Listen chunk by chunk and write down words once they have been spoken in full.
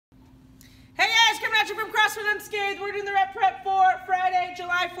Patrick from CrossFit Unscathed. We're doing the rep prep for Friday,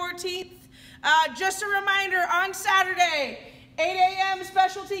 July 14th. Just a reminder, on Saturday, 8 a.m.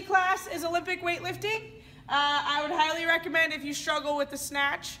 specialty class is Olympic weightlifting. I would highly recommend, if you struggle with the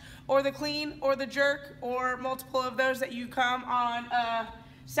snatch or the clean or the jerk or multiple of those, that you come on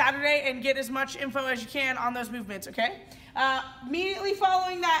Saturday and get as much info as you can on those movements, okay? Immediately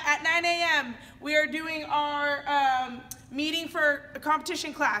following that, at 9 a.m., we are doing our meeting for a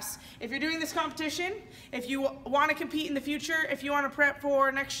competition class. If you're doing this competition, if you want to compete in the future, if you want to prep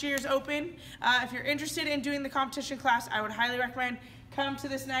for next year's Open, if you're interested in doing the competition class, I would highly recommend come to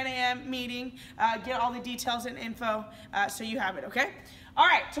this 9 a.m. meeting, get all the details and info so you have it, okay? All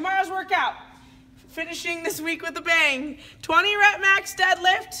right, tomorrow's workout. Finishing this week with a bang. 20 rep max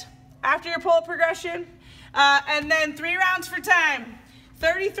deadlift after your pull-up progression, and then 3 rounds for time.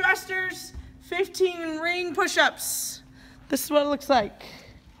 30 thrusters, 15 ring push-ups. This is what it looks like.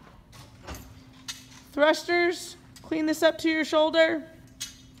 Thrusters, clean this up to your shoulder.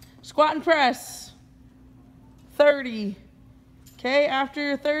 Squat and press, 30. Okay, after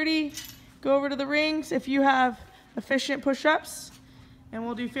your 30, go over to the rings if you have efficient push-ups, and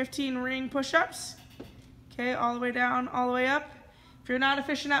we'll do 15 ring push-ups. Okay, all the way down, all the way up. If you're not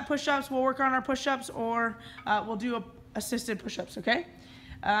efficient at push-ups, we'll work on our push-ups, or we'll do assisted push-ups, okay?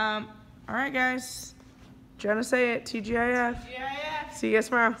 All right, guys. Jenna, say it. TGIF. TGIF. See you guys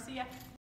tomorrow. See ya.